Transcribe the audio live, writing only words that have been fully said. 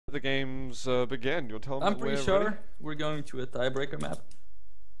the games begin? You'll tell me. I'm pretty sure ready? we're going to a tiebreaker map.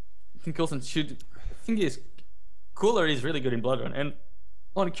 I think Coulson should. I think Cooler is really good in Blood Run and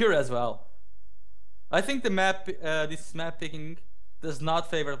on Cure as well. I think the map, this map picking, does not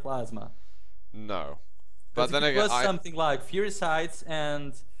favor Plasma. No, but then if it again, was something like Fury Sides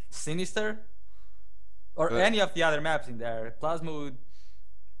and Sinister, or any of the other maps in there, Plasma would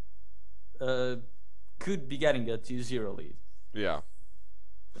could be getting a 2-0 lead. Yeah.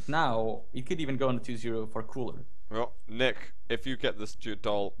 But now it could even go on a 2-0 for Cooler. Well, Nick, if you get this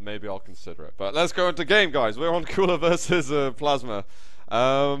doll, maybe I'll consider it. But let's go into game, guys. We're on Cooler versus Plazma.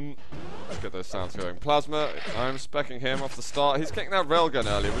 Let's get those sounds going. Plazma, I'm specking him off the start. He's getting that railgun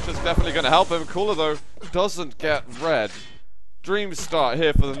earlier, which is definitely going to help him. Cooler, though, doesn't get red. Dream start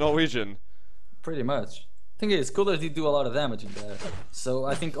here for the Norwegian. Pretty much. Thing is, Cooler did do a lot of damage in there. So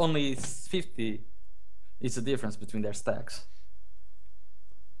I think only 50 is the difference between their stacks.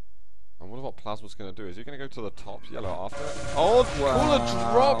 I wonder what Plasma's going to do. Is he going to go to the top yellow after it? Oh, wow. Cooler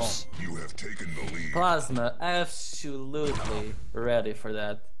drops! You have taken the lead. Plasma absolutely ready for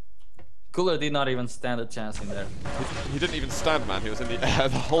that. Cooler did not even stand a chance in there. He didn't even stand, man. He was in the air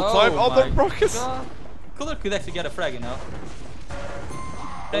the whole time. Oh, the rockets! God. Cooler could actually get a frag, you know.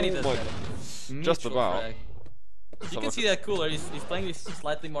 Then he does get it. Just about. Frag. You can see that Cooler is playing this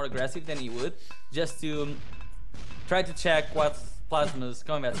slightly more aggressive than he would, just to try to check what Plasma's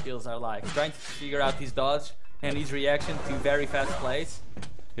combat skills are like, trying to figure out his dodge and his reaction to very fast plays.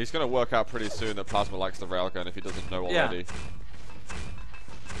 He's going to work out pretty soon that Plasma likes the railgun if he doesn't know already. Yeah.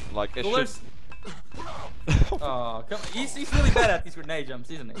 Like, it Cooler's... Oh, come on. He's really bad at these grenade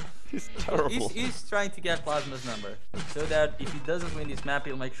jumps, isn't he? He's terrible. He's trying to get Plasma's number, so that if he doesn't win this map,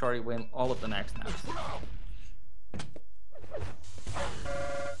 he'll make sure he wins all of the next maps.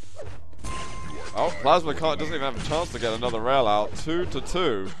 Oh, Plazma doesn't even have a chance to get another rail out.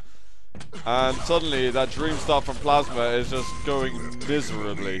 2-2. And suddenly that dream start from Plasma is just going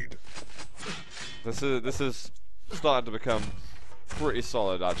miserably. This is starting to become pretty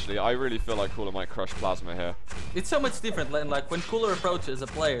solid, actually. I really feel like Cooler might crush Plasma here. It's so much different. Like when Cooler approaches a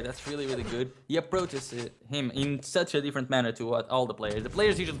player that's really good, he approaches him in such a different manner to what all the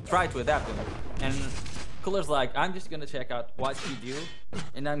players usually try to adapt to him. And Cooler's like, I'm just gonna check out what you do,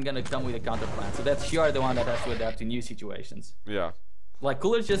 and I'm gonna come with a counter plan. So that's you're the one that has to adapt to new situations. Yeah. Like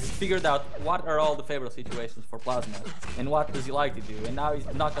Cooler just figured out what are all the favorable situations for Plasma, and what does he like to do, and now he's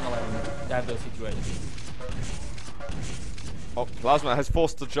not gonna let him have those situations. Oh, Plazma has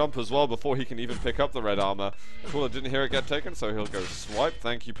forced the jump as well before he can even pick up the red armor. Cooler didn't hear it get taken, so he'll go swipe.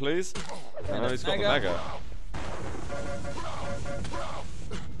 Thank you, please. And he's got the mega.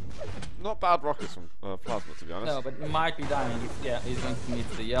 Not bad rockets from Plasma, to be honest. No, but he might be dying if he's going to meet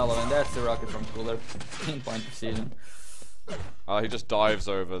the yellow, and that's the rocket from Cooler. Pinpoint precision. He just dives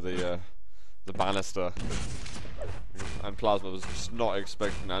over the banister. And Plasma was just not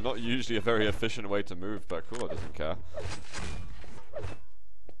expecting that. Not usually a very efficient way to move, but Cooler doesn't care.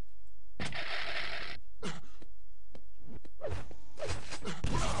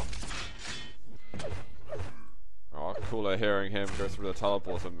 Oh, Cooler hearing him go through the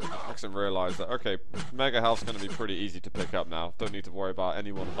teleport and makes him realize that, okay, Mega Health's going to be pretty easy to pick up now. Don't need to worry about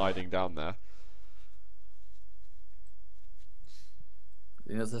anyone hiding down there.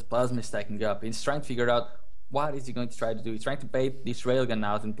 You know, this Plasma is stacking up. He's trying to figure out what is he going to try to do. He's trying to bait this railgun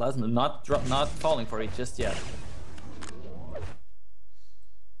out, and Plasma not falling for it just yet.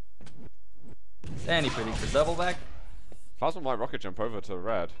 And he predicts a double back. Plasma might rocket jump over to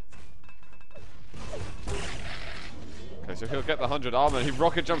red. Okay, so he'll get the 100 armor. He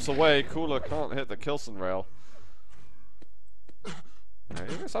rocket jumps away. Cooler can't hit the Kilson rail.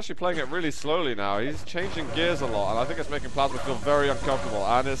 He's actually playing it really slowly now. He's changing gears a lot, and I think it's making Plasma feel very uncomfortable.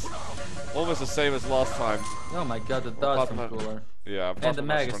 And it's almost the same as last time. Oh my god, the dodge from Cooler. Yeah, and the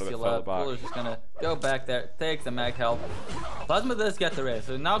mag is still up. Cooler's just gonna go back there, take the mag health. Plasma does get the raise,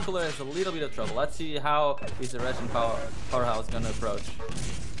 so now Cooler has a little bit of trouble. Let's see how is the Russian powerhouse gonna approach.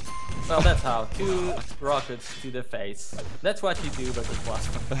 Well, that's how. 2 rockets to the face. That's what you do versus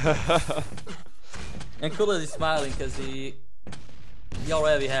Plasma. And Cooler is smiling because he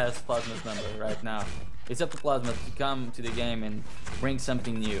already has Plasma's number right now. It's up to Plasma to come to the game and bring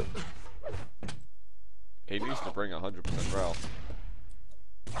something new. He needs to bring 100% rail.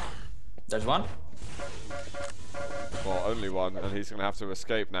 There's one. Well, only one, and he's going to have to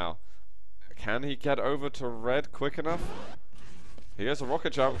escape now. Can he get over to red quick enough? He has a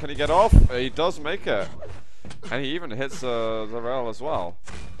rocket jump. Can he get off? He does make it. And he even hits the rail as well.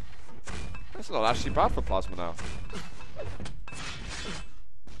 That's not actually bad for Plasma now.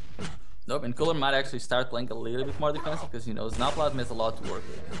 Nope, and Cooler might actually start playing a little bit more defensive because he knows now Plasma has a lot to work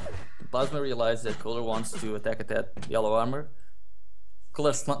with. Plasma realizes that Cooler wants to attack at that yellow armor.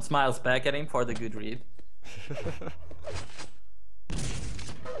 Cooler smiles back at him for the good read.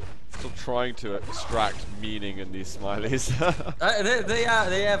 Still trying to extract meaning in these smileys.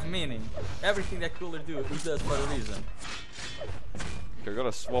 They have meaning. Everything that Cooler do, he does for a reason. Okay, we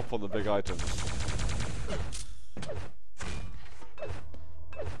gotta swap on the big items.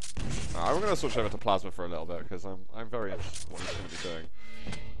 Alright, we're gonna switch over to Plasma for a little bit because I'm very interested in what he's gonna be doing.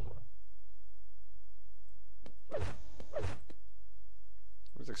 I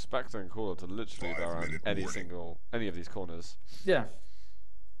was expecting Cooler to literally go around any of these corners. Yeah.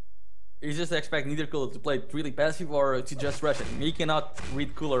 He's just expecting either Cooler to play really passive or to just rush it. He cannot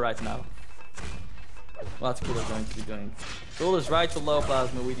read Cooler right now. What's Cooler going to be doing? Cooler's right to low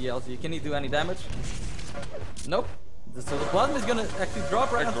Plasma with the LG. Can he do any damage? Nope. So the Plasma is gonna actually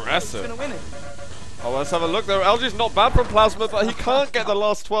drop right now. Aggressive. He's gonna win it. Oh, let's have a look though. LG's not bad from Plasma, but he can't get the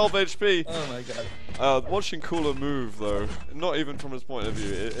last 12 HP. Oh my god. Watching Cooler move though, not even from his point of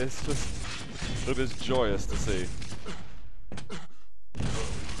view, it's just, it is joyous to see.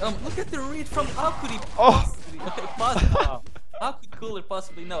 Look at the read from, how could he possibly, how could Cooler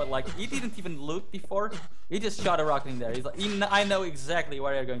possibly know? Like, he didn't even look before, he just shot a rocket in there. He's like, I know exactly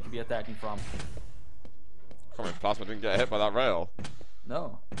where you're going to be attacking from. Come on, Plasma didn't get hit by that rail.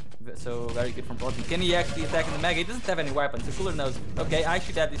 No. So, very good from Plasma. Can he actually attack in the Mega? He doesn't have any weapons, so Cooler knows, okay, I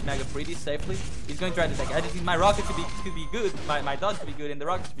should have this Mega pretty safely. He's going to try to attack. I just need my rocket to be good, my dodge to be good, and the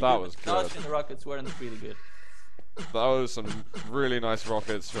rockets to be good. That was good. Dodge and the rockets weren't really good. That was some really nice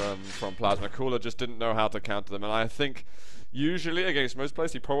rockets from Plasma. Cooler just didn't know how to counter them, and I think usually against most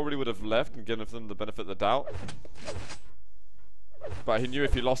players he probably would have left and given them the benefit of the doubt. But he knew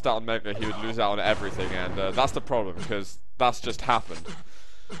if he lost out on Mega he would lose out on everything, and that's the problem because that's just happened.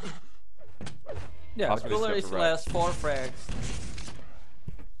 Yeah, Cooler is last 4 frags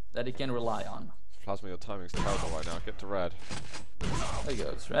that he can rely on. Plasma, your timing's terrible right now. Get to red. There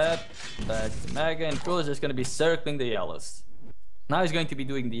goes red, back to Mega, and Cooler's just going to be circling the yellows. Now he's going to be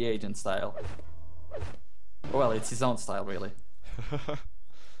doing the agent style. Well, it's his own style, really.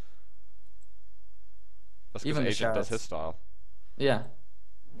 That's because Agent does his style. Yeah.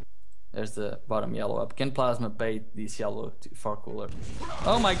 There's the bottom yellow up. Can Plasma bait this yellow for Cooler?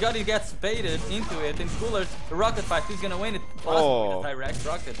 Oh my god, he gets baited into it, and Cooler's rocket fight. Who's going to win it? Plasma with a direct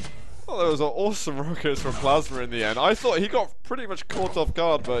rocket. Well, those are awesome rockets from Plasma in the end. I thought he got pretty much caught off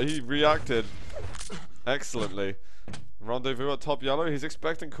guard, but he reacted excellently. Rendezvous at top yellow. He's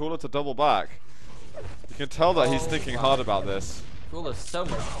expecting Cooler to double back. You can tell that he's thinking hard about this. Cooler's so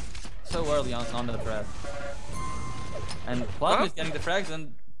early on the thread. And Plasma's getting the frags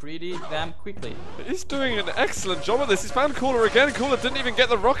and pretty damn quickly. He's doing an excellent job of this. He's found Cooler again. Cooler didn't even get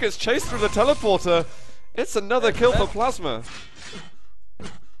the rockets chased through the teleporter. It's another kill for Plasma.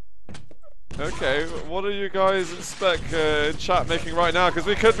 Okay, what do you guys expect in chat making right now? Because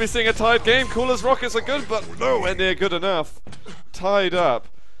we could be seeing a tied game. Cooler's rockets are good, but nowhere near good enough. Tied up.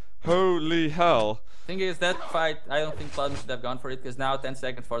 Holy hell. Thing is, that fight, I don't think Plasma should have gone for it, because now 10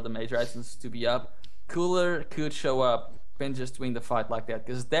 seconds for the major items to be up. Cooler could show up and just win the fight like that,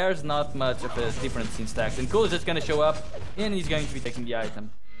 because there's not much of a difference in stacks. And Cooler's just going to show up, and he's going to be taking the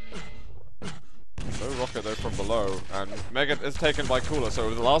item. No rocket though from below, and Mega is taken by Cooler, so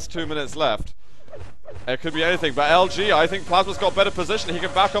with the last 2 minutes left, it could be anything. But LG, I think Plasma's got better position. He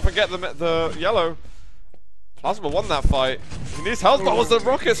can back off and get the yellow. Plasma won that fight. He needs health, but was the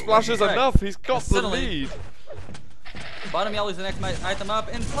rocket splashes enough? He's got the lead. Bottom yellow is the next item up,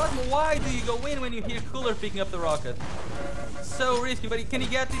 and Plasma, why do you go in when you hear Cooler picking up the rocket? So risky, but can he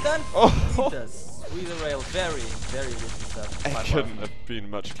get it done? Oh. He does. With the rail, very, very risky stuff. It couldn't have been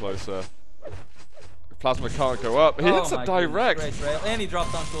much closer. Plasma can't go up. He hits a direct. Great rail, and he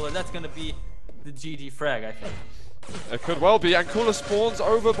drops on Cooler. That's going to be the GG frag, I think. It could well be, and Cooler spawns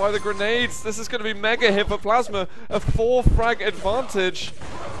over by the grenades. This is going to be mega hit for Plasma. A 4 frag advantage.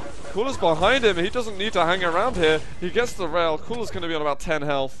 Cooler's behind him. He doesn't need to hang around here. He gets the rail. Cooler's going to be on about 10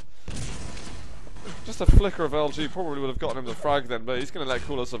 health. Just a flicker of LG probably would have gotten him the frag then, but he's going to let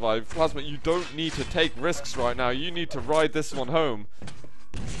Cooler survive. Plasma, you don't need to take risks right now. You need to ride this one home.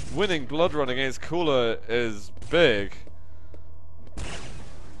 Winning Blood Run against Cooler is big.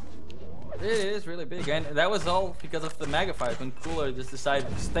 It is really big, and that was all because of the Mega fight when Cooler just decided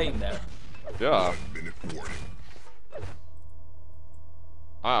to stay in there. Yeah.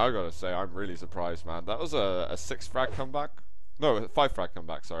 I gotta say, I'm really surprised, man. That was a 6 frag comeback. No, a 5 frag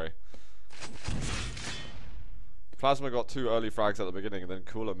comeback, sorry. Plasma got 2 early frags at the beginning, and then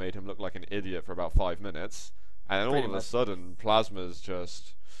Cooler made him look like an idiot for about 5 minutes. And then all of a sudden, Plasma's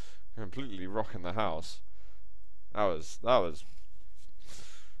just Completely rocking the house. That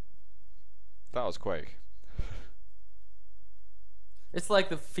was Quake. It's like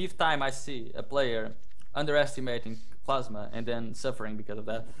the 5th time I see a player underestimating Plasma and then suffering because of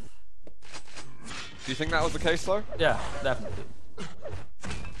that. Do you think that was the case though? Yeah, definitely.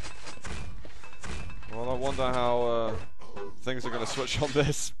 Well, I wonder how things are going to switch on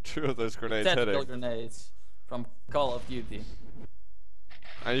this. 2 of those grenades Tactical hitting. grenades from Call of Duty.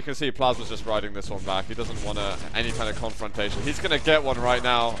 And you can see Plasma's just riding this one back. He doesn't want any kind of confrontation. He's going to get one right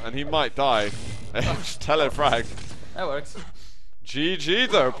now, and he might die. Telefragged. That works.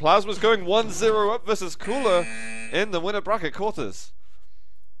 GG though. Plasma's going 1-0 up versus Cooler in the winner bracket quarters.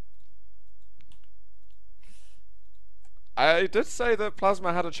 I did say that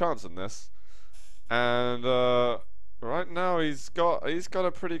Plasma had a chance in this. And right now he's got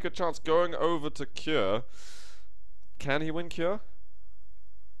a pretty good chance going over to Cure. Can he win Cure?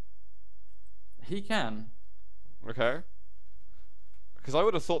 He can. Okay. Because I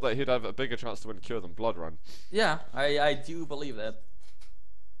would have thought that he'd have a bigger chance to win Cure than Blood Run. Yeah, I do believe that.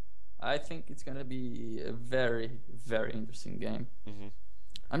 I think it's gonna be a very, very interesting game. Mm-hmm.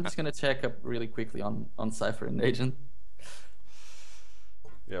 I'm just gonna check up really quickly on Cypher and Agent.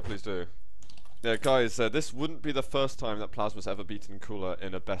 Yeah, please do. Yeah, guys, this wouldn't be the first time that Plasma's ever beaten Cooler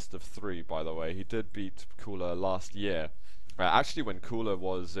in a best of 3, by the way. He did beat Cooler last year. Actually, when Cooler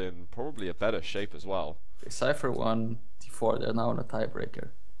was in probably a better shape as well. Cypher won T4, they're now in a tiebreaker.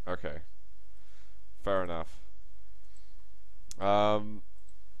 Okay. Fair enough. Well,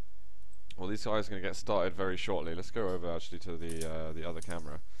 these guys are going to get started very shortly. Let's go over actually to the other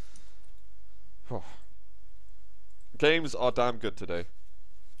camera. Games are damn good today.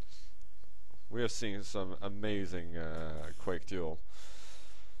 We are seeing some amazing Quake duel.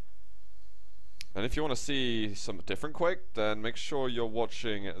 And if you want to see some different Quake, then make sure you're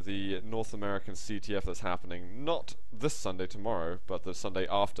watching the North American CTF that's happening not this Sunday tomorrow, but the Sunday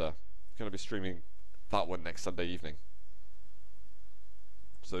after. I'm going to be streaming that one next Sunday evening.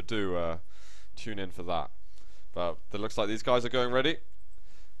 So do tune in for that. But it looks like these guys are going ready.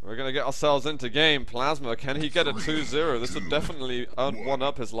 We're going to get ourselves into game. Plasma, can he get a 2-0? This would definitely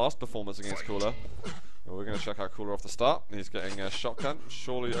one-up his last performance against Cooler. Well, we're going to check out Cooler off the start. He's getting a shotgun,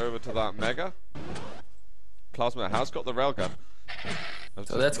 surely over to that Mega. Plasma has got the railgun.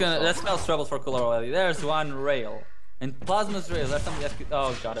 So that spells troubles for Cooler already. There's one rail. And Plasma's rail, there's something that could...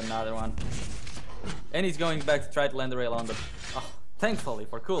 Oh god, another one. And he's going back to try to land the rail on the... Oh, thankfully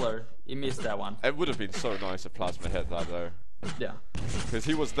for Cooler, he missed that one. It would have been so nice if Plasma hit that though. Yeah. Because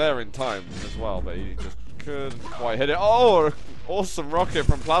he was there in time as well, but he just couldn't quite hit it. Oh, awesome rocket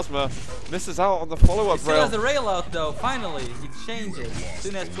from Plasma. Misses out on the follow-up He still rail. has the rail out though, finally. He changes. As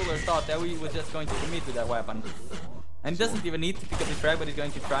soon as Cooler thought that we were just going to commit to that weapon. And he doesn't even need to pick up his frag, but he's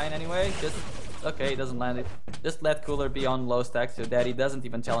going to try it anyway. Just, okay, he doesn't land it. Just let Cooler be on low stack so that he doesn't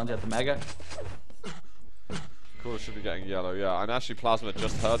even challenge at the Mega. Cooler should be getting yellow, yeah. And actually Plasma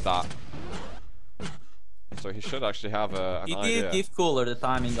just heard that. So he should actually have an idea. He did give Cooler the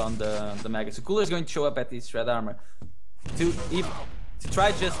timing on the Mega. So Cooler is going to show up at this red armor. To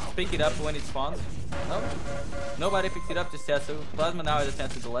try just pick it up when it spawns. No, nobody picks it up just yet. So Plasma now has a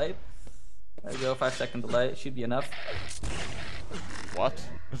chance to delay it. There you go, 5-second delay. Should be enough. What?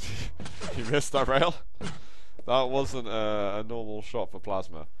 He missed that rail? That wasn't a normal shot for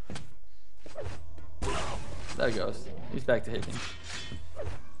Plasma. There he goes. He's back to hitting.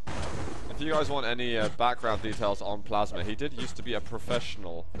 If you guys want any background details on Plasma, he did used to be a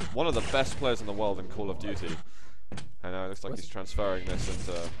professional, one of the best players in the world in Call of Duty. And it looks like he's transferring this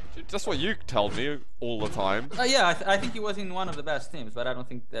into... That's what you tell me all the time. Yeah, I think he was in one of the best teams, but I don't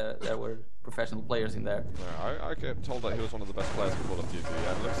think there were professional players in there. No, I get told that he was one of the best players in Call of Duty,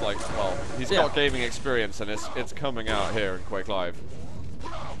 and it looks like, well, he's got gaming experience, and it's coming out here in Quake Live.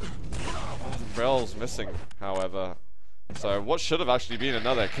 The rail's missing, however. So what should have actually been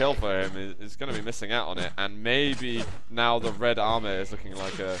another kill for him is going to be missing out on it, and maybe now the red armor is looking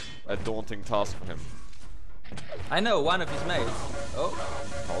like a daunting task for him. I know one of his mates. Oh.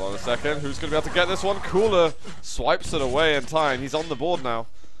 Hold on a second. Who's going to be able to get this one? Cooler swipes it away in time. He's on the board now.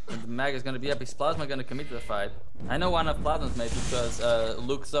 And the Mag is going to be up. Is Plasma going to commit to the fight? I know one of Plasma's mates because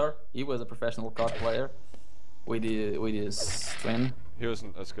Luxor, he was a professional COD player with his twin. He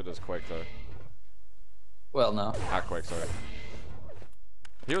wasn't as good as Quake though. Well, no. Quake, sorry.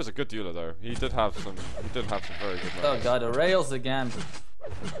 He was a good dealer though. He did have some very good moments. Oh god, the rails again.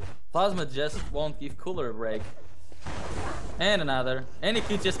 Plasma just won't give Cooler a break. And another. And he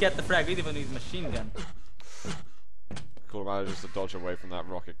could just get the frag even with his machine gun. Cooler manages to dodge away from that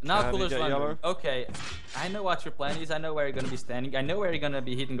rocket. Now Can he Cooler's get wondering, yellow? okay, I know what your plan is, I know where you're gonna be standing, I know where you're gonna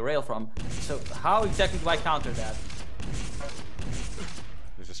be hitting the rail from. So how exactly do I counter that?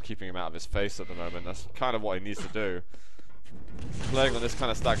 He's just keeping him out of his face at the moment. That's kind of what he needs to do. Playing on this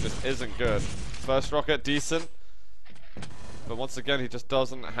kind of stack just isn't good. First rocket, decent. But once again, he just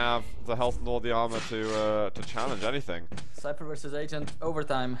doesn't have the health nor the armor to challenge anything. Cypher versus Agent,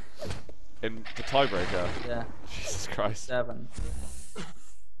 overtime. In the tiebreaker. Yeah. Jesus Christ. 7.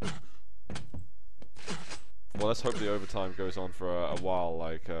 Well, let's hope the overtime goes on for a while,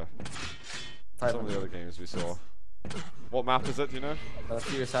 like some of the other games we saw. What map is it, do you know?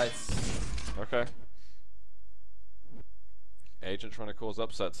 Furious Heights. Okay. Agent trying to cause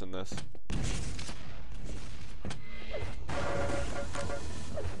upsets in this.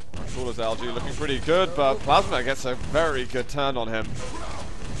 Cooler's LG looking pretty good, but Plasma gets a very good turn on him.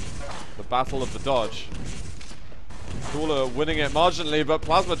 The battle of the dodge. Cooler winning it marginally, but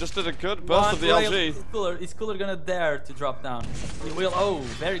Plasma just did a good burst of the LG. Is Cooler gonna dare to drop down? He will. Oh,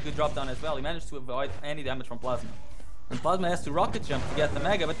 very good drop down as well. He managed to avoid any damage from Plasma. And Plasma has to rocket jump to get the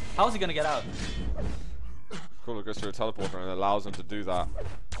Mega, but how's he gonna get out? Cooler goes through a teleporter and allows him to do that.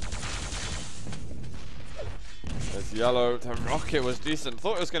 There's yellow. The rocket was decent.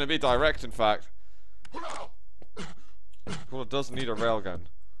 Thought it was going to be direct, in fact. Cooler does need a railgun.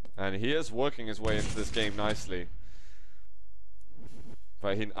 And he is working his way into this game nicely.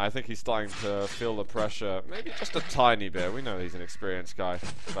 But I think he's starting to feel the pressure. Maybe just a tiny bit. We know he's an experienced guy.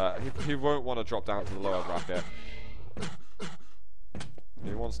 But he won't want to drop down to the lower bracket.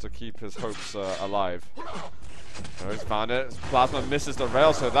 He wants to keep his hopes alive. Oh, he's found it. Plasma misses the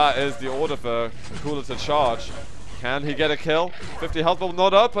rail, so that is the order for Cooler to charge. Can he get a kill? 50 health ball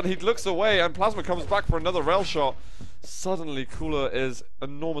not up, and he looks away, and Plasma comes back for another rail shot. Suddenly, Cooler is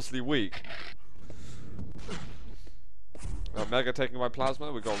enormously weak. Mega taken by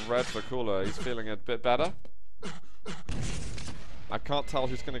Plasma. We've got red for Cooler. He's feeling a bit better. I can't tell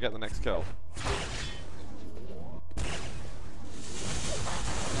who's going to get the next kill.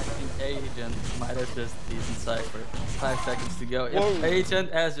 Agent might have just beaten Cypher. 5 seconds to go. Whoa. Yep,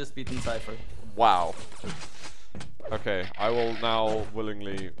 Agent has just beaten Cypher. Wow. Okay, I will now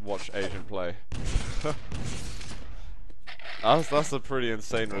willingly watch Agent play. That's a pretty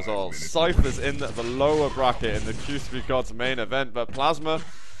insane result. Cypher's in the lower bracket in the Q3God's main event, but Plasma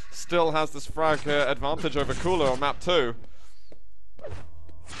still has this frag advantage over Cooler on map 2.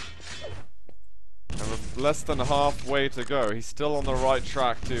 And with less than halfway to go, he's still on the right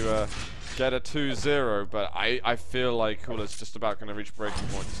track to get a 2-0, but I feel like Cooler's just about going to reach breaking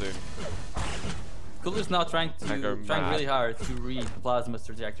point soon. Cooler's now trying really hard to read Plasma's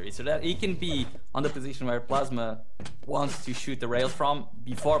trajectory, so that he can be on the position where Plasma wants to shoot the rails from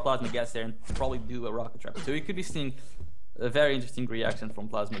before Plasma gets there and probably do a rocket trap. So we could be seeing a very interesting reaction from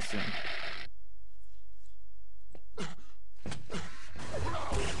Plasma soon.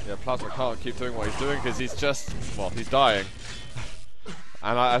 Yeah, Plasma can't keep doing what he's doing because he's just, well, he's dying.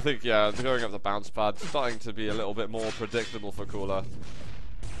 And I think, yeah, going up the bounce pad, starting to be a little bit more predictable for Cooler.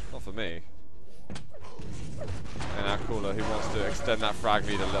 Not for me. And now Cooler, he wants to extend that frag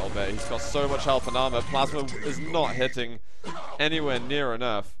lead a little bit. He's got so much health and armor. Plasma is not hitting anywhere near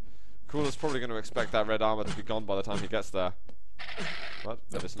enough. Cooler's probably going to expect that red armor to be gone by the time he gets there. But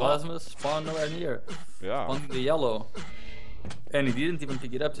it's not. Plasma spawned nowhere near. Yeah. On the yellow. And he didn't even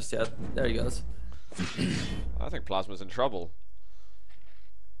pick it up just yet. There he goes. I think Plasma's in trouble.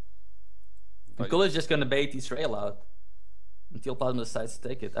 Cooler's just gonna bait his rail out until Plasma decides to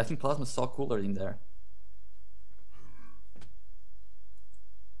take it. I think Plasma saw Cooler in there.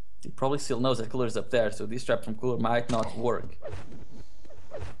 He probably still knows that Cooler's up there, so this trap from Cooler might not work.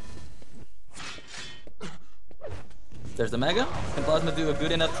 There's the Mega. Can Plasma do a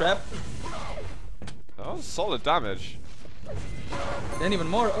good enough trap? That was solid damage. Then even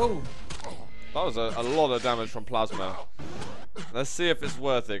more. Oh! That was a lot of damage from Plasma. Let's see if it's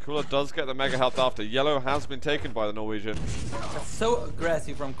worth it. Cooler does get the mega health after. Yellow has been taken by the Norwegian. That's so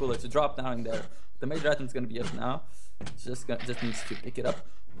aggressive from Cooler to drop down in there. The major item's gonna be up now. Just needs to pick it up.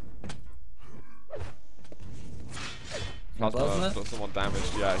 Plasma got someone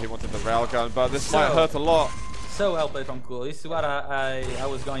damaged. Yeah, he wanted the railgun, but this might hurt a lot. So well played from Cooler. This is what I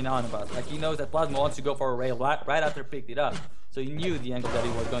was going on about. Like, he knows that Plasma wants to go for a rail right after picked it up. So he knew the angle that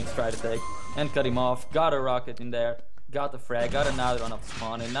he was going to try to take and cut him off. Got a rocket in there. Got the frag. Got another one up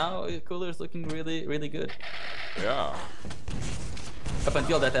spawn. And now Cooler's looking really, really good. Yeah. Up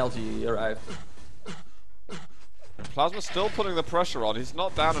until that LG arrived. Plasma's still putting the pressure on. He's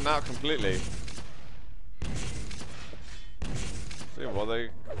not down and out completely. See, are they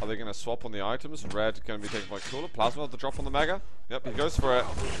going to swap on the items? Red going to be taken by Cooler. Plasma the drop on the Mega. Yep, he goes for it.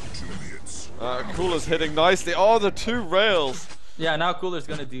 Cooler's hitting nicely. Oh, the 2 rails. Yeah, now Cooler's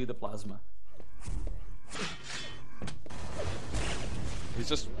going to do the Plasma. He's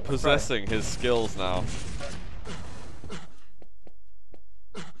just possessing his skills now.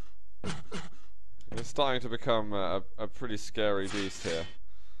 He's starting to become a pretty scary beast here.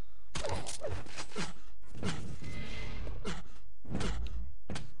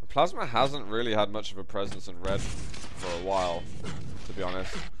 Plasma hasn't really had much of a presence in red for a while, to be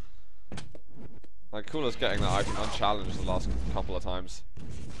honest. Like, Cooler's getting that item unchallenged the last couple of times.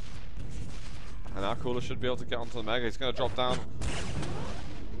 And now Cooler should be able to get onto the Mega. He's going to drop down.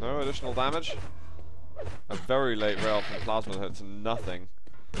 No additional damage. A very late rail from Plasma that hits nothing.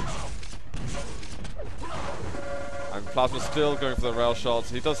 And Plasma's still going for the rail shots.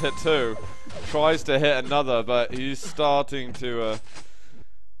 He does hit 2. Tries to hit another, but he's starting to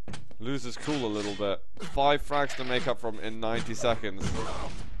lose his cool a little bit. 5 frags to make up from in 90 seconds.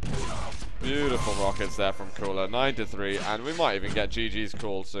 Beautiful rockets there from Cooler. 9-3, and we might even get GG's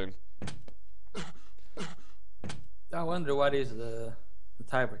call soon. I wonder what is the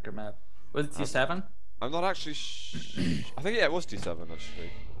tiebreaker map. Was it T7? I'm not actually I think, yeah, it was T7 actually.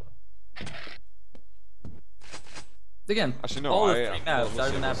 Again, actually, no, all the 3 maps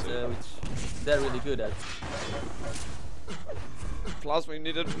are the maps which they're really good at. Plasma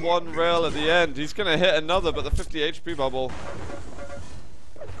needed 1 rail at the end. He's going to hit another, but the 50 HP bubble.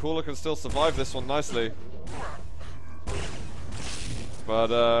 Cooler can still survive this one nicely.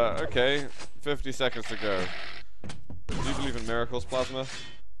 But, okay. 50 seconds to go. Do you believe in miracles, Plasma?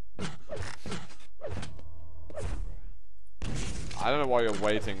 I don't know why you're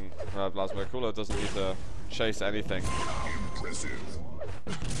waiting, Plasma. Cooler doesn't need to chase anything.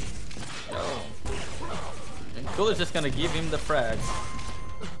 Oh. And Cooler's just gonna give him the frags.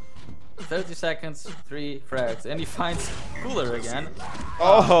 30 seconds, 3 frags, and he finds Cooler again.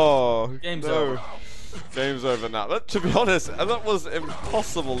 Oh, game's over. Game's over now. But, to be honest, that was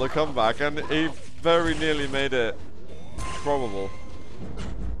impossible to come back, and he very nearly made it probable.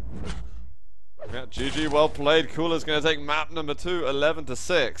 Yeah, GG, well played. Cooler's going to take map number 2,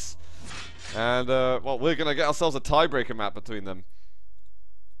 11-6. And, well, we're going to get ourselves a tiebreaker map between them.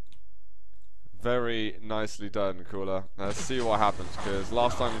 Very nicely done, Cooler. Now, let's see what happens, because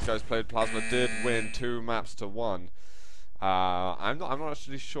last time these guys played, Plasma did win 2 maps to 1. I'm not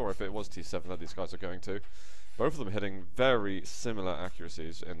actually sure if it was T7 that these guys are going to. Both of them hitting very similar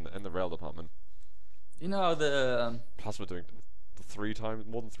accuracies in the rail department. You know, the Plasma doing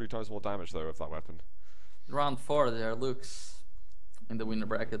more than 3 times more damage though with that weapon. Round 4 there looks in the winner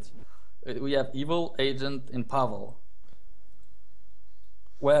brackets. We have Evil, Agent, and Pavel.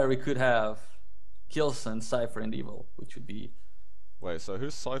 Where we could have Kilson, Cypher, and Evil, which would be. Wait, so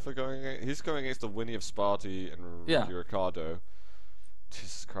who's Cypher going against? He's going against the Winnie of Sparty and Ricardo.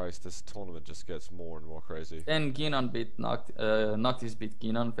 Jesus Christ, this tournament just gets more and more crazy. And Ginon beat Noctis beat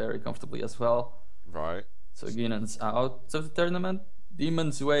Ginon very comfortably as well. Right. So Ginon's out of the tournament.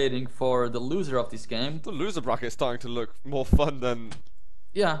 Demon's waiting for the loser of this game. The loser bracket is starting to look more fun than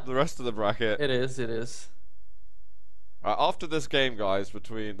the rest of the bracket. It is, it is. After this game, guys,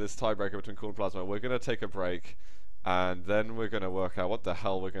 between this tiebreaker between Cool and Plasma, we're going to take a break. And then we're going to work out what the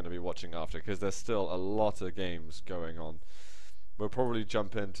hell we're going to be watching after, because there's still a lot of games going on. We'll probably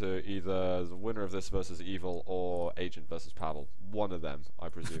jump into either the winner of this versus Evil or Agent versus Pavel. One of them, I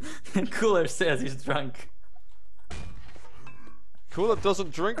presume. Cooler says he's drunk. Cooler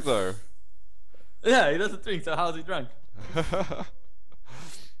doesn't drink, though. Yeah, he doesn't drink, so how's he drunk?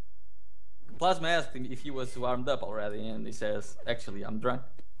 Plasma asked him if he was warmed up already, and he says, actually, I'm drunk.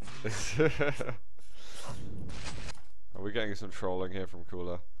 Are we getting some trolling here from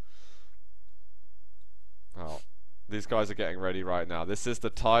Cooler? Well, these guys are getting ready right now. This is the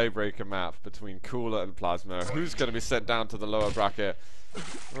tiebreaker map between Cooler and Plasma. Who's going to be sent down to the lower bracket?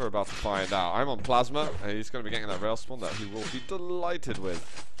 We're about to find out. I'm on Plasma, and he's going to be getting that rail spawn that he will be delighted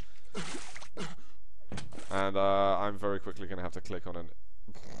with. And I'm very quickly going to have to click on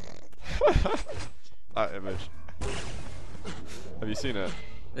that image. Have you seen it?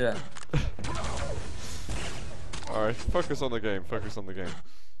 Yeah. Alright, focus on the game, focus on the game.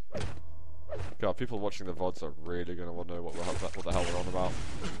 God, people watching the VODs are really going to want to know what the hell we're on about.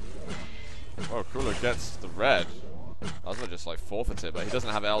 Oh, Cooler gets the red. Plasma just like forfeits it, but he doesn't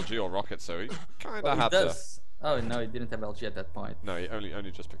have LG or rocket, so he kind of had to. Oh no, he didn't have LG at that point. No, he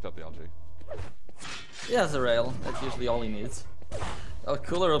only just picked up the LG. He has a rail, that's usually all he needs. Oh,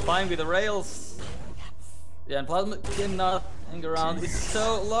 Cooler replying with the rails. Yeah, and Plasma cannot hang around. It's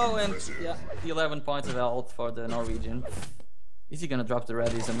so low, and yeah, the 11 points of health for the Norwegian. Is he gonna drop the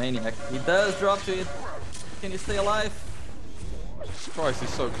red? He's a maniac. He does drop to it. Can he stay alive? Jesus Christ,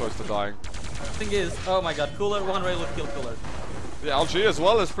 he's so close to dying. Thing is, oh my god, Cooler, one rail would kill Cooler. The LG as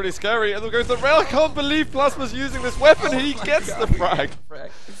well is pretty scary. And there goes the rail. I can't believe Plasma's using this weapon. He gets the frag.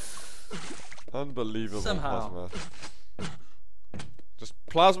 Unbelievable. Somehow. Plasma. Just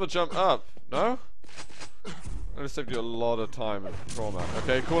Plasma jump up. No? That saved you a lot of time and trauma.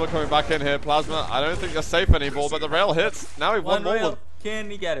 Okay, Cooler coming back in here. Plasma, I don't think you're safe anymore, but the rail hits. Now he won more with...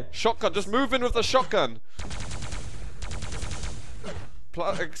 Can he get it? Shotgun. Just move in with the shotgun.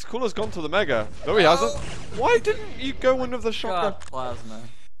 Cooler's gone to the Mega. No, he hasn't. Why didn't you go in with the shotgun? God, Plasma.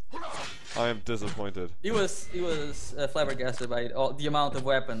 I am disappointed. He was flabbergasted by the amount of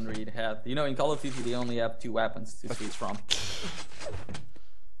weaponry he had. You know, in Call of Duty they only have 2 weapons to switch from.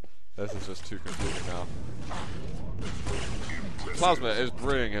 This is just too confusing now. Plasma is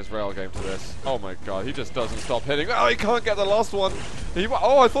bringing his rail game to this. Oh my god, he just doesn't stop hitting. Oh, he can't get the last one.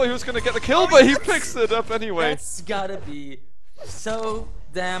 Oh, I thought he was going to get the kill, but he picks it up anyway. That's gotta be so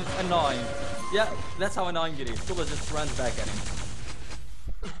damn annoying. Yeah, that's how annoying it is. Cooler just runs back at him.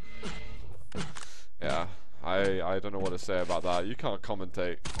 Yeah, I don't know what to say about that. You can't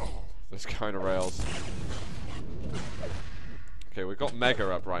commentate this kind of rails. Okay, we've got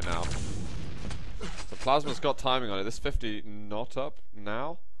Mega up right now. So Plasma's got timing on it. This 50 not up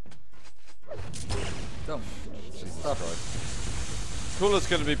now? Don't. Jesus Christ. Cooler's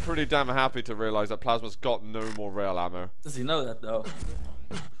going to be pretty damn happy to realize that Plasma's got no more rail ammo. Does he know that though?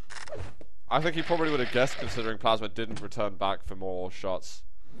 I think he probably would have guessed, considering Plasma didn't return back for more shots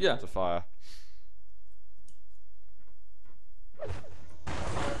to fire.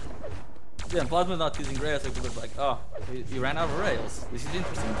 Yeah, and Plasma's not using rails, so it was like, oh, he ran out of rails. This is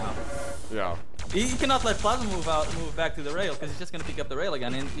interesting now. Yeah. He cannot let Plasma move back to the rail, because he's just gonna pick up the rail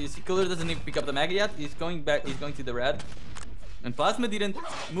again. And you see, Cooler doesn't even pick up the Mega yet. He's going back. He's going to the red. And Plasma didn't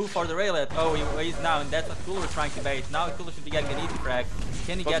move for the rail yet. Oh, he's now, and that's what Cooler was trying to bait. Now Cooler should be getting an easy frag.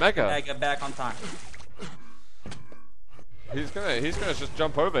 Can he get the Mega back on time? He's gonna just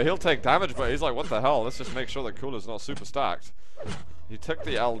jump over. He'll take damage, but he's like, what the hell? Let's just make sure that Cooler's not super stacked. He took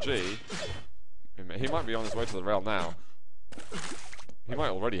the LG. He might be on his way to the rail now. He might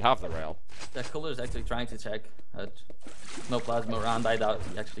already have the rail. Yeah, Cooler is actually trying to check. No Plasma around. I doubt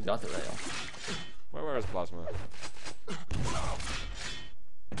he actually got the rail. Where is Plasma?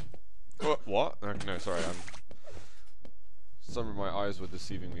 What? No, sorry. Some of my eyes were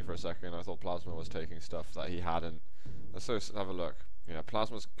deceiving me for a second. I thought Plasma was taking stuff that he hadn't. Let's have a look. Yeah,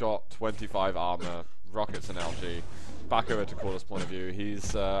 Plasma's got 25 armor, rockets and LG. Back over to Cooler's point of view,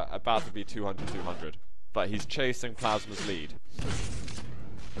 he's about to be 200, but he's chasing Plasma's lead.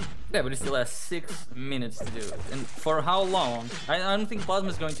 Yeah, but he still has 6 minutes to do it. And for how long? I don't think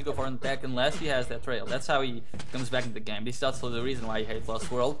Plasma's going to go for an attack unless he has that rail. That's how he comes back into the game. This is also the reason why he hates Lost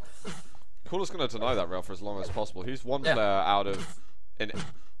World. Cooler's going to deny that rail for as long as possible. He's one player out of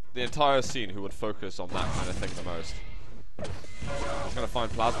the entire scene who would focus on that kind of thing the most. He's going to find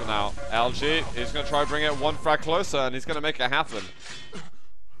Plasma now. LG, he's going to try to bring it one frag closer, and he's going to make it happen.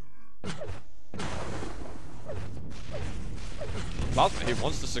 Plasma, he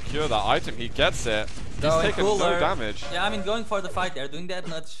wants to secure that item. He gets it. He's taken no damage. Yeah, I mean, going for the fight there, doing that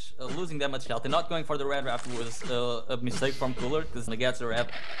much, losing that much health, and not going for the red wrap was a mistake from Cooler, because he gets the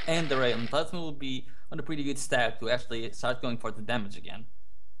wrap and the rail, and Plasma will be on a pretty good stack to actually start going for the damage again.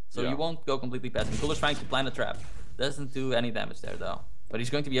 So you won't go completely past him. Cooler's trying to plant a trap. Doesn't do any damage there though, but he's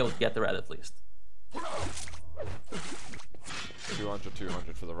going to be able to get the red at least.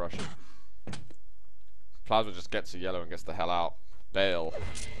 200 for the Russian. Plasma just gets a yellow and gets the hell out. Bail.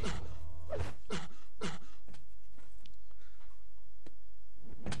 I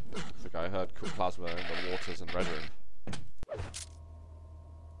think I heard Plasma in the waters and Red Room.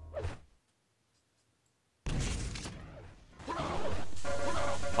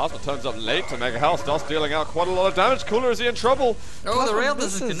 Plasma turns up late to Mega Hell, starts dealing out quite a lot of damage. Cooler, is he in trouble? Oh, Plasma, the rail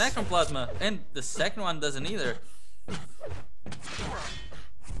doesn't connect from Plasma, and the second one doesn't either.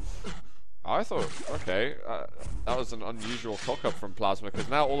 I thought, okay, that was an unusual cock-up from Plasma, because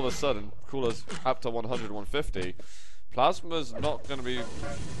now all of a sudden, Cooler's up to 100, 150. Plasma's not going to be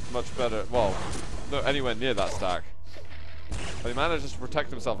much better, well, not anywhere near that stack. But he manages to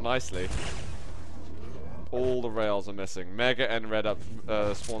protect himself nicely. All the rails are missing. Mega and Red up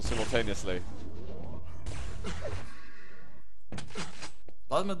spawn simultaneously.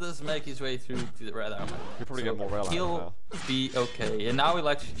 Plasma does make his way through to the red armor. He'll probably get more rail out He'll be okay. And now he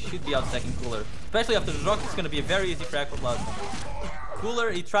should be outsecking Cooler. Especially after the rock, it's going to be a very easy frag for Plasma.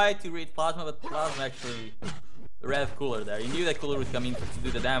 Cooler, he tried to read Plasma, but Plasma actually read Cooler there. He knew that Cooler would come in to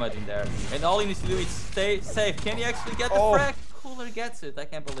do the damage in there. And all he needs to do is stay safe. Can he actually get the frag? Cooler gets it. I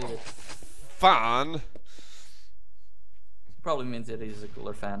can't believe it. Fan. Probably means that he's a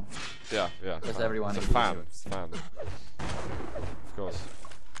Cooler fan. Yeah. Because everyone is a fan. Of course.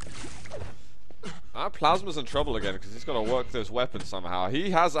 Plasma's in trouble again because he's got to work those weapons somehow.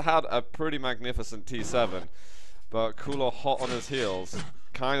 He has had a pretty magnificent T7, but Cooler hot on his heels.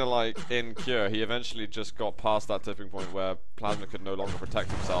 Kind of like in Cure, he eventually just got past that tipping point where Plasma could no longer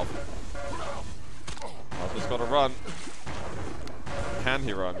protect himself. Plasma's got to run. Can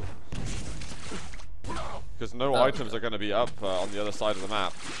he run? Because no items are going to be up on the other side of the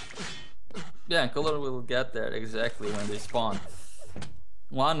map. Yeah, and Cooler will get there exactly when they spawn.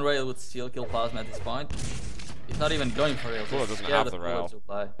 One rail would still kill Plasma at this point. He's not even going for rails. Cooler doesn't have the rail.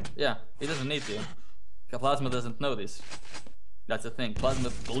 Yeah, he doesn't need to. Plasma doesn't know this. That's the thing. Plasma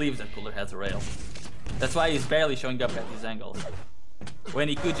believes that Cooler has a rail. That's why he's barely showing up at these angles. When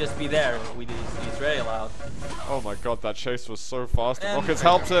he could just be there with his rail out. Oh my god, that chase was so fast. The rockets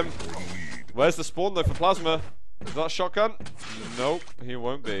helped him. Where's the spawn though for Plasma? Is that shotgun? Nope, he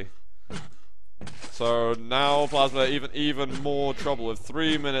won't be. So now Plasma even more trouble with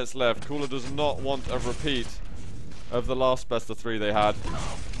 3 minutes left. Cooler does not want a repeat of the last best of 3 they had.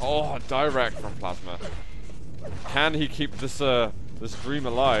 Oh, direct from Plasma. Can he keep this this dream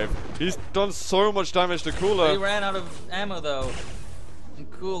alive? He's done so much damage to Cooler. He ran out of ammo though. And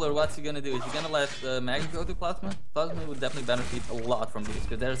Cooler, what's he gonna do? Is he gonna let Maggie go to Plasma? Plasma would definitely benefit a lot from this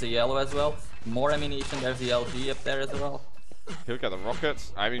because there's a yellow as well. More ammunition. There's the LG up there as well. He'll get the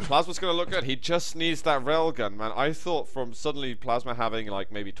rockets. I mean, Plasma's gonna look good. He just needs that railgun, man. I thought from suddenly Plasma having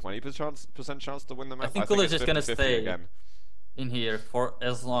like maybe 20% chance to win the match. I think Cooler's just gonna stay again in here for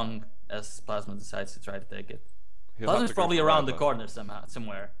as long as Plasma decides to try to take it. Plasma's probably around the corner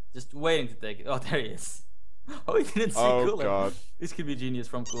somewhere, just waiting to take it. Oh, there he is. Oh, he didn't see Cooler. God. This could be genius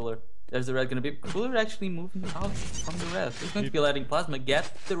from Cooler. There's the red gonna be. Cooler actually moving out from the red. He's going to be letting Plasma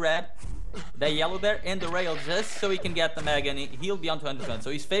get the red, the yellow there, and the rail just so he can get the mag and he'll be on 200%. So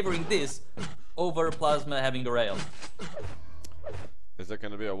he's favoring this over Plasma having the rail. Is it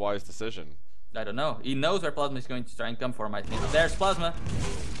going to be a wise decision? I don't know. He knows where Plasma is going to try and come for him, I think. There's Plasma.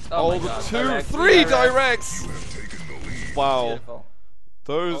 Oh, the God. 2, 3 directs! Wow. Beautiful.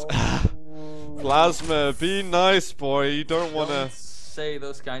 Those... Plasma, be nice, boy. You don't want to... say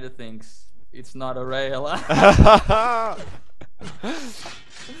those kind of things. It's not a rail.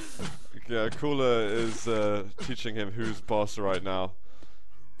 Yeah, Cooler is teaching him who's boss right now.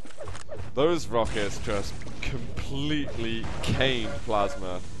 Those rockets just completely caned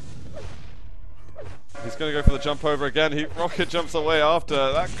Plasma. He's going to go for the jump over again. Rocket jumps away after.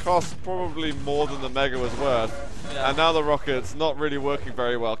 That cost probably more than the Mega was worth. Yeah. And now the rocket's not really working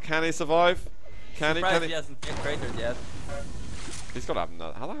very well. Can he survive? Can he? He hasn't been cratered yet. He's got to have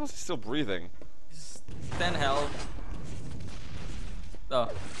another. How the hell is he still breathing? He's 10 health.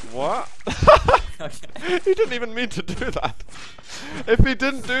 Oh. What? Okay. He didn't even mean to do that. If he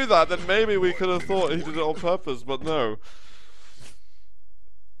didn't do that, then maybe we could have thought he did it on purpose, but no.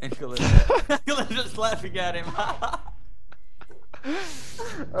 And Cooler just laughing at him.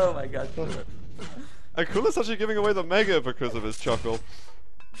 Oh my god, Cooler. And Cooler's actually giving away the Mega because of his chuckle.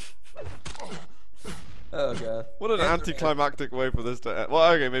 Oh god. What an anticlimactic way for this to end.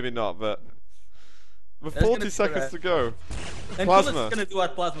 Well, okay, maybe not, but... With 40 seconds to go. And Plasma. Cooler's gonna do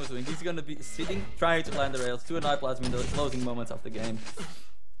what Plasma's doing. He's gonna be sitting, trying to land the rails to annoy Plasma in the closing moments of the game.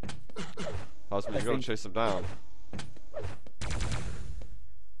 Plasma, you gotta chase him down.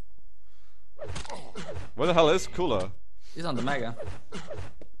 Where the hell is Cooler? He's on the Mega.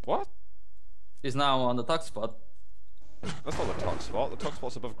 What? He's now on the talk spot. That's not the talk spot. The talk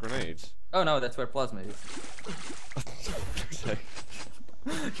spot's above grenades. Oh no, that's where Plasma is.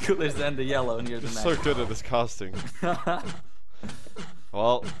 Cooler's in the yellow near the Mega. You're so good at this casting.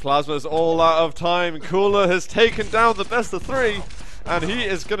 Well, Plasma's all out of time. Cooler has taken down the best of 3, and he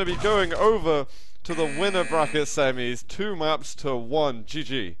is going to be going over to the winner bracket semis. 2 maps to 1.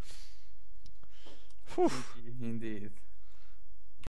 GG. Whew. Indeed.